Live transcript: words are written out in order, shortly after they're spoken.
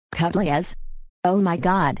Cuddlies. Oh my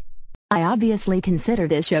god. I obviously consider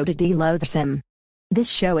this show to be loathsome. This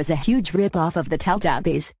show is a huge rip-off of the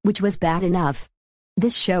Teletubbies, which was bad enough.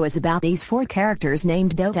 This show is about these four characters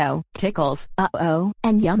named Dodo, Tickles, Uh-oh,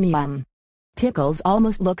 and Yum Yum. Tickles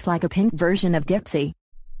almost looks like a pink version of Dipsy.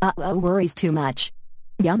 Uh-oh worries too much.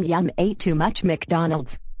 Yum Yum ate too much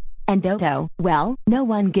McDonald's. And Dodo, well, no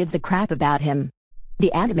one gives a crap about him.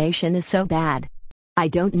 The animation is so bad. I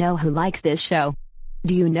don't know who likes this show.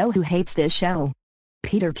 Do you know who hates this show?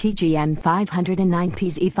 Peter TGM 509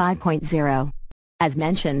 PZ 5.0. As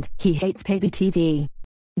mentioned, he hates baby TV.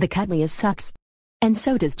 The Cuddlies sucks. And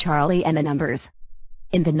so does Charlie and the Numbers.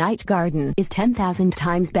 In the Night Garden is 10,000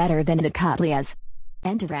 times better than the Cuddlies.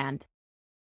 End of rant.